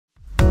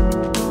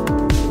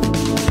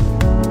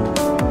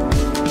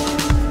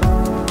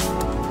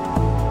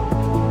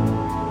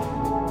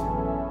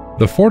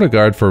The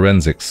FortiGuard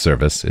Forensics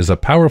service is a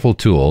powerful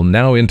tool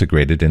now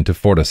integrated into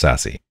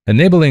FortiSASE,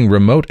 enabling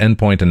remote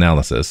endpoint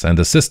analysis and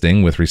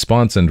assisting with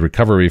response and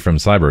recovery from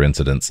cyber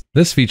incidents.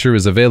 This feature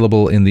is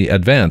available in the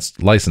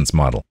advanced license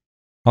model.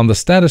 On the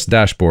status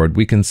dashboard,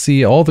 we can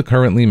see all the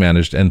currently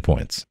managed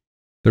endpoints.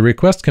 The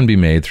request can be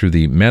made through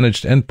the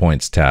Managed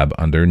Endpoints tab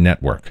under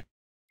Network.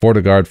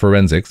 FortiGuard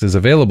Forensics is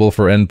available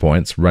for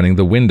endpoints running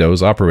the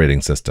Windows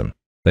operating system.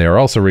 They are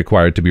also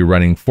required to be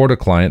running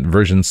FortiClient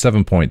version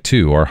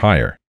 7.2 or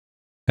higher.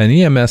 An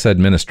EMS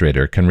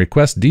administrator can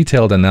request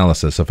detailed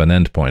analysis of an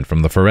endpoint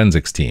from the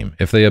forensics team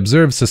if they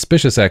observe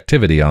suspicious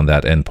activity on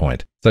that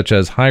endpoint, such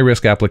as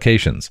high-risk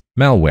applications,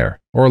 malware,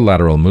 or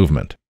lateral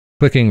movement.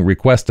 Clicking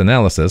Request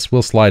Analysis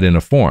will slide in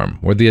a form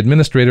where the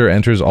administrator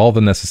enters all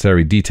the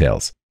necessary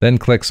details, then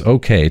clicks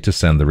OK to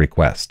send the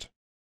request.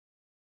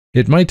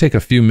 It might take a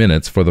few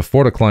minutes for the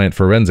FortiClient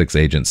Forensics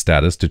agent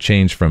status to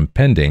change from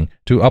pending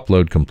to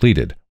upload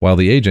completed, while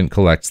the agent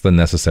collects the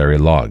necessary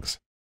logs.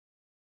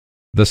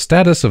 The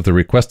status of the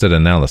requested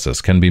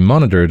analysis can be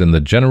monitored in the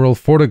General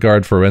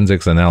FortiGuard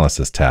Forensics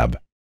Analysis tab.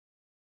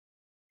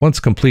 Once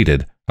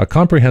completed, a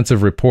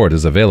comprehensive report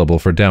is available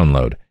for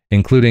download,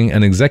 including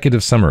an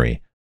executive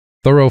summary,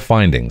 thorough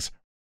findings,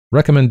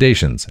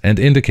 recommendations, and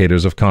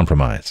indicators of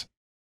compromise.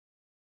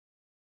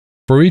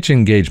 For each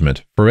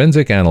engagement,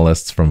 forensic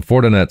analysts from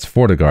Fortinet's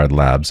FortiGuard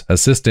labs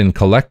assist in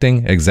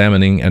collecting,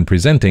 examining, and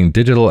presenting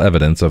digital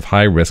evidence of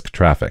high-risk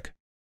traffic.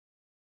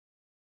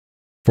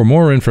 For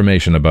more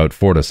information about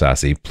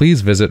FortiSASE,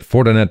 please visit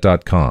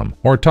Fortinet.com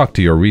or talk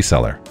to your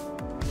reseller.